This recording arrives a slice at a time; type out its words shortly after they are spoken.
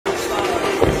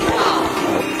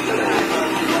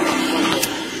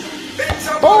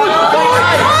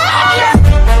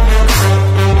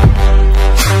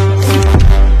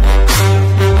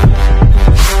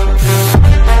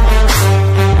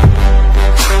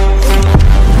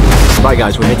Right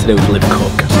guys, we're here today with Liv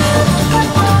Cooke.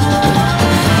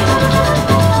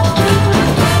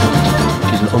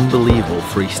 She's an unbelievable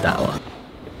freestyler.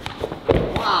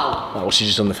 Wow. Oh, well, she's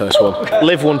just on the first one.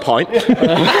 Liv 1 point.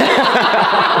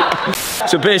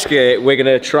 So basically, we're going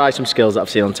to try some skills that I've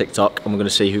seen on TikTok and we're going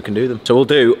to see who can do them. So we'll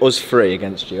do us three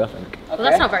against you, I think. Well,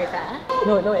 that's not very fair.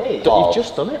 No, it is. You've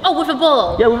just done it. Oh, with a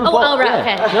ball? Yeah, with a ball. Oh, right,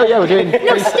 yeah. okay. No, yeah, we're doing...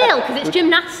 No, still, because it's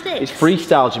gymnastics. It's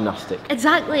freestyle gymnastics.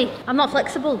 Exactly. I'm not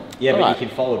flexible. Yeah, but right. you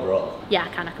can forward roll. Yeah, I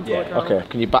can forward roll. Okay,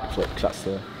 can you backflip? Because that's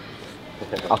the...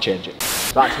 I'll change it.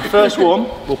 Right, so the first one,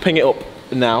 we'll ping it up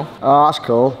now. Oh, that's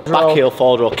cool. Back heel,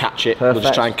 forward roll, catch it. Perfect. We'll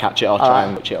just try and catch it or try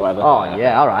and touch it or whatever. Oh,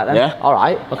 yeah, alright then. Yeah?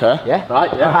 Alright. Okay. Yeah.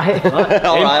 Right, yeah.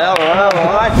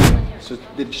 Alright. So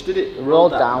they just did it,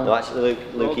 rolled down. No, actually,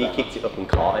 Luke, he kicked it up and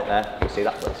caught it there. Can you see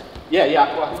that, please? Yeah,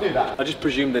 well, I can do that. I just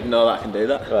presumed they'd know that I can do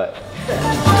that. Right.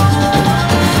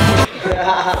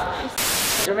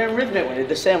 Do you remember Rhythmic when they did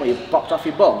the same when you bopped off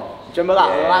your bum? Do you remember that?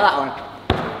 Yeah. Like that one?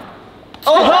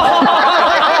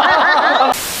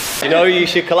 You know you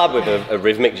should collab with a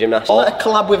rhythmic gymnast? Let her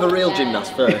collab with a real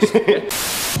gymnast first. Go,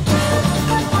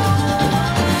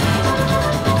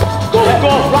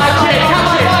 right,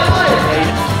 catch it!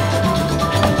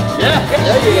 Yeah.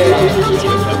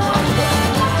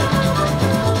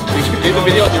 You should do the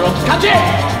video on your own. Catch it!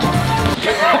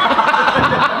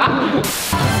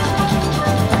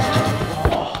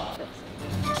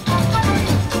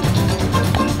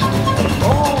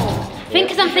 Think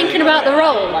because I'm thinking about the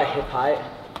roll. My hip height.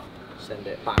 Send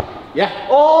it back. Yeah.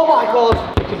 Oh my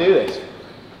god. You can do this.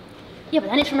 Yeah, but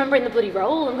then it's remembering the bloody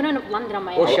roll. I'm going to end up landing on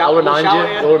my head. I'll remind you.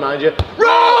 I'll remind you. Roll!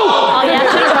 Oh yeah, I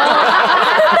should roll.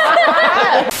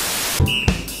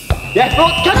 Yeah, roll,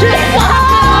 catch it!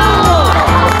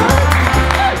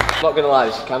 I'm not gonna lie,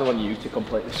 this is kind of on you to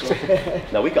complete this one.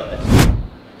 No, we got this.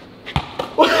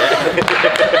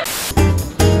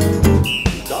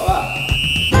 Got that?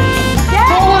 Yeah!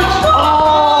 Forward! Oh!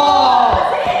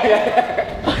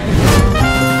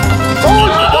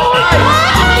 Forward!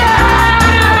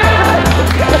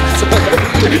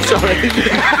 Sorry.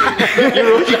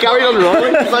 You carried on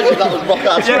rolling. Imagine that was rock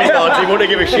hard. He wouldn't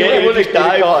give a shit, he would just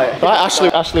dive. Right,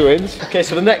 Ashley wins. Okay,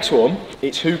 so the next one,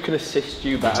 it's who can assist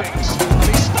you better.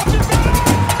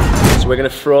 So we're going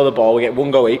to throw the ball, we get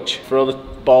one go each. Throw the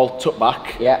ball tuck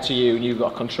back to you and you've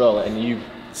got to control it and you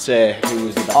say who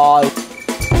was the best.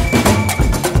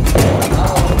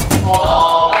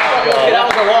 That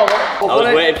was a lot. I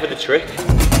was waiting for the trick.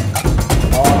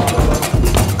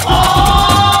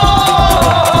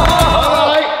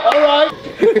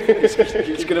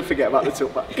 He's going to forget about the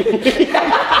tilt back. Yeah,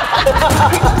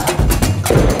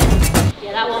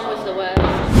 that one was the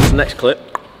worst. So next clip,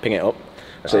 ping it up.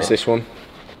 So it's this one.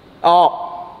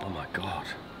 Oh my god.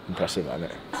 Impressive, isn't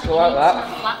it? So like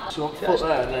that. So foot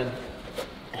there and then...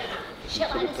 Shit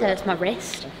like this hurts my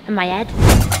wrist and my head.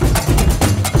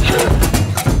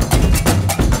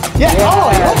 Yeah! Oh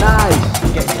yeah,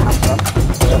 nice! Get your hands up.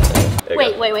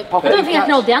 Wait. I don't think I can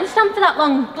hold the handstand for that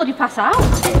long. Bloody pass out.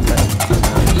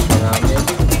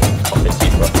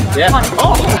 Yeah.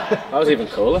 Oh! That was even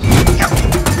cooler.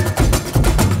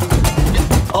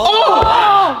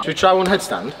 Oh! Should we try one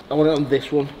headstand? I want it on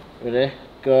this one. Ready?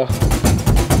 Go.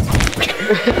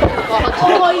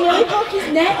 Oh, you nearly broke his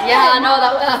neck. Yeah, I know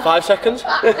that. 5 seconds.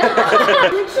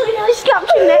 Literally nearly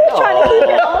slapped your neck trying to keep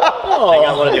it on. Oh.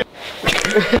 I want to do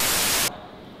it.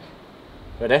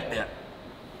 Ready? Yeah.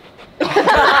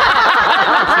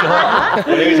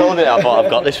 When he was holding it, I thought I've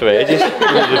got this for ages.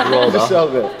 Just rolled off. So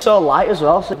good. So light as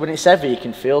well, so when it's heavy you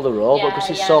can feel the roll, but because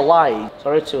it's so light,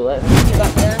 sorry too late. Oh,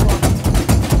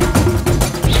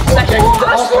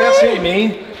 I see what you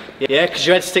mean. Yeah, because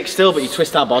your head sticks still, but you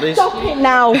twist our bodies. Stop it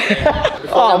now.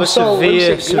 I'm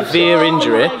severe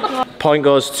injury. Point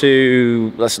goes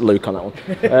to Luke on that one,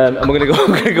 and we're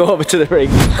gonna go over to the ring.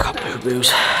 Got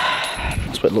boo-boos.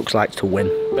 That's what it looks like to win.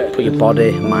 Put your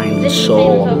body, mind,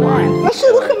 soul on the line.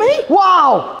 Actually, look at me.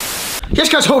 Wow. Yes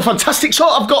guys, oh fantastic. So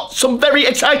I've got some very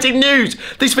exciting news.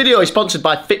 This video is sponsored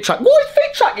by FitTrack. What is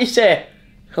FitTrack, you say?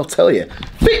 I'll tell you.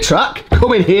 FitTrack,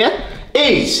 coming here,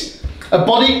 is a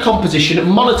body composition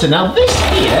monitor. Now this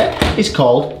here is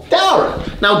called Dara.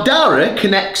 Now Dara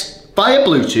connects via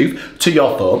Bluetooth to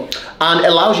your phone and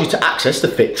allows you to access the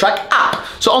FitTrack app.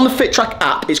 So on the FitTrack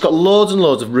app, it's got loads and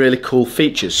loads of really cool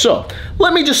features. So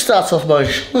let me just start off by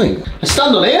showing. I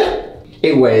stand on here,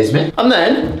 it weighs me, and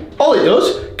then All it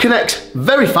does, connects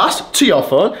very fast to your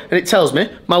phone, and it tells me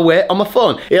my weight on my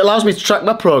phone. It allows me to track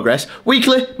my progress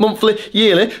weekly, monthly,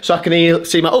 yearly, so I can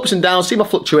see my ups and downs, see my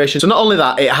fluctuations. So not only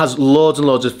that, it has loads and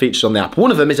loads of features on the app. One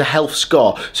of them is a health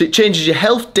score. So it changes your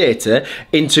health data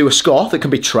into a score that can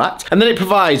be tracked, and then it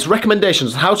provides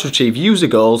recommendations on how to achieve user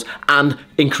goals and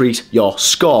increase your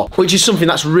score, which is something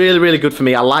that's really, really good for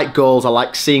me. I like goals, I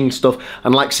like seeing stuff,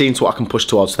 and like seeing what I can push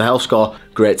towards. So the health score,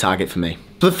 great target for me.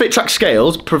 So the FitTrack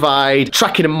scales provide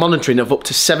tracking and monitoring of up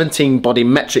to 17 body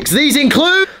metrics. These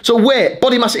include, so weight,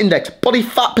 body mass index, body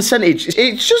fat percentage.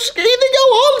 It's just, they go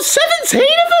on, 17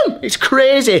 of them. It's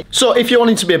crazy. So if you're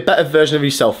wanting to be a better version of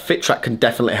yourself, FitTrack can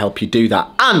definitely help you do that.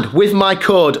 And with my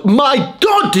code, my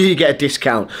God, do you get a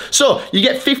discount. So you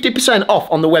get 50% off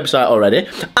on the website already.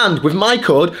 And with my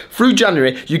code, through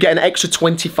January, you get an extra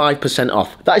 25%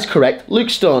 off. That is correct.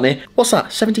 Luke Stoney, what's that?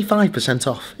 75%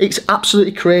 off. It's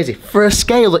absolutely crazy. For a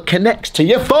scale that connects to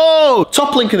your phone.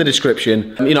 Top link in the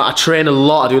description. You know, I train a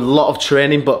lot, I do a lot of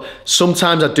training, but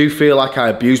sometimes I do feel like I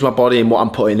abuse my body and what I'm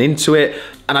putting into it.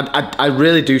 And I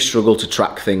really do struggle to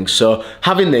track things. So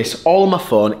having this all on my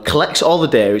phone, it collects all the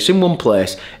data, it's in one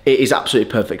place, it is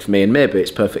absolutely perfect for me, and maybe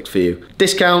it's perfect for you.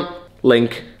 Discount,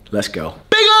 link, let's go.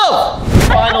 Big up!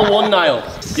 Final one, Niall.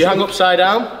 You hang upside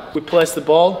down, we place the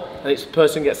ball, and it's the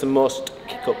person who gets the most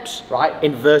kick-ups. Right.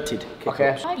 Inverted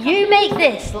kick-ups. Okay. You make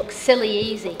this look silly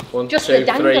easy. One, just two, for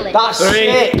dangling. Three. That's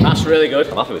three. That's really good.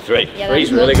 I'm happy with 3. Yeah,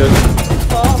 Three's really good.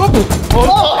 I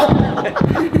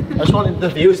just wanted the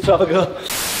viewers to have a go.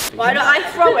 Why don't I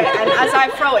throw it, and as I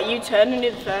throw it, you turn and do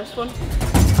the first one? I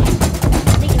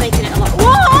think you're making it a lot.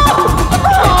 Whoa!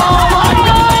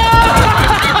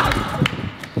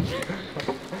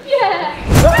 Yeah.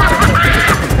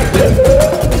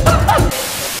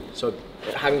 So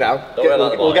hang down.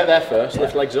 We'll get there first.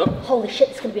 Lift legs up. Holy shit,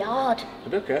 it's gonna be hard.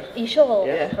 It'll be okay. Are you sure?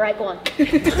 Yeah. Right, go on.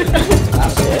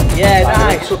 That's it. Yeah,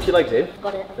 nice. Tuck your legs in.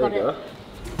 Got it. There Got you it. go.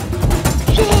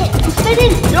 Shit, I'm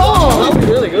spinning. Oh, that's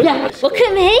really good. Yeah. Look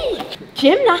at me.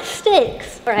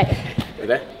 Gymnastics. Right.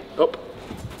 Ready? Up.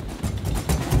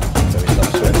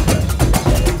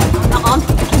 Not on.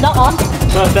 Not on.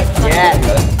 Perfect. Yeah.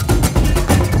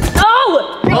 No!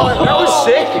 Oh, that was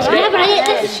sick. Yeah, but I hate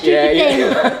this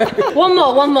stupid thing.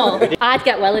 One more. I'd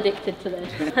get well addicted to this.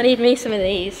 I need me some of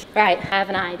these. Right, I have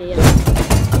an idea.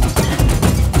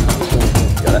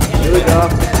 Here we go.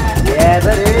 Yeah,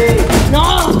 buddy.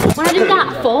 No! When I do that,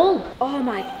 I fall. Oh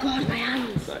my God, my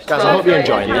hands. Guys, I hope you're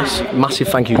enjoying this. Massive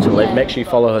thank you to Liv. Make sure you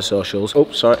follow her socials.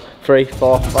 Oh, sorry. 3,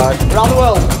 4, 5. Around the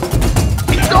world.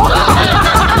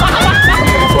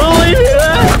 We'll leave it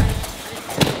there.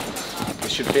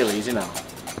 This should feel easy now.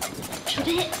 Should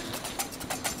it?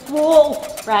 Whoa!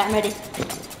 Right, I'm ready.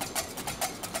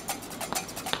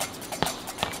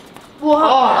 Whoa!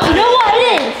 Oh. You know what it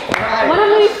is? Right. When I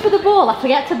move for the ball, I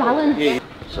forget to balance. Yeah.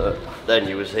 So then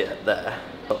you was there.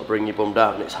 Got to bring your bum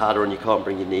down. It's harder and you can't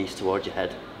bring your knees towards your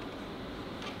head.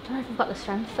 I don't know if I've got the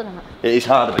strength for that. It is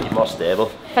harder, but you're more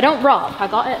stable. If I don't rock, I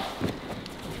got it.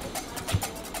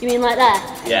 You mean like there?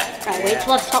 Yeah. Right, wait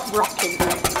till I stop rocking.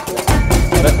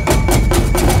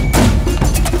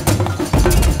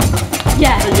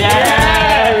 Yeah.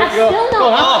 Yeah. I still not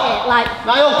got it. Like,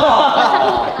 Niall. let's have a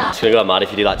look at that. It's going to go mad if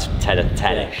you do like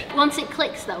 10-ish. Once it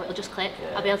clicks though, it'll just click.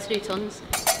 I'll be able to do tons.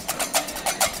 I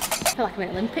feel like I'm in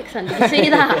Olympics then, did you see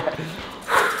that?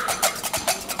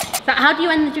 So how do you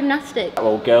end the gymnastics?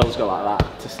 Well, girls go like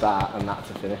that to start and that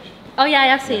to finish. Oh yeah, I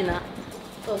have seen that.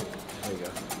 Oh. There you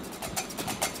go.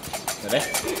 Ready?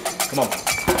 Come on.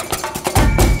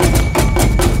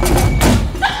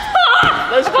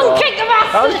 Let's go. Kick the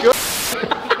bastard! That was good.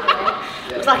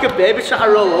 It's like a baby trying to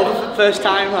roll over for the first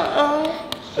time. Like, oh.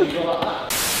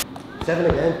 7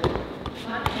 again.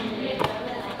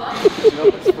 You know,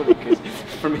 it's funny because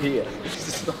from here, it's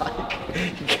just like,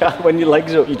 you can't, when your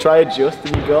legs are up, you try to adjust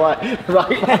and you go like,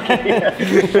 right back here.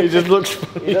 It just looks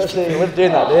funny. You don't see Liv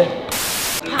doing that, do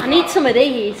you? I need some of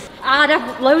these. I'd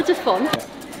have loads of fun.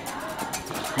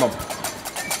 Come on.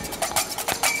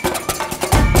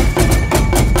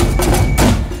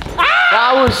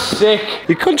 That was sick.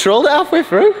 You controlled it halfway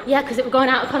through? Yeah, because it was going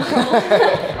out of control.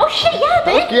 Oh shit, yeah,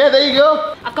 babe. Yeah, there you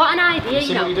go. I've got an idea,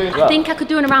 you know. I think I could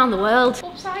do one around the world.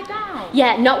 Upside down?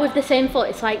 Yeah, not with the same foot.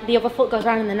 It's like the other foot goes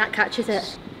round and then that catches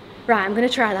it. Right, I'm going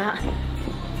to try that.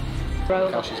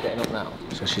 Oh, she's getting up now.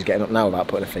 So she's getting up now without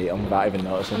putting her feet on, without even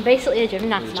noticing. I'm basically a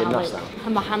gymnast now, gymnast like, now.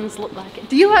 and my hands look like it.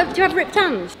 Do you have ripped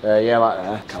hands? Yeah, like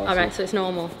that. Alright, so it's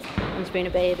normal. I'm just being a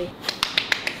baby.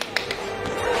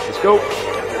 Let's go.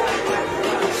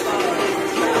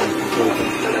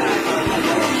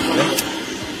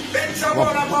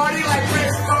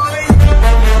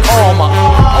 Oh my!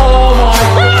 Oh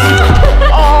my!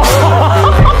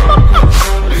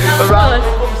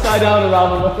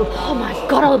 around the world. Oh my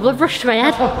god, all the blood rushed to my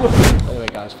head. Anyway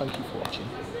guys, thank you for watching.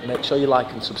 Make sure you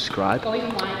like and subscribe.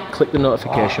 Click the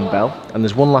notification bell. And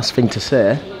there's one last thing to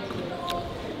say.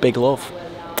 Big love.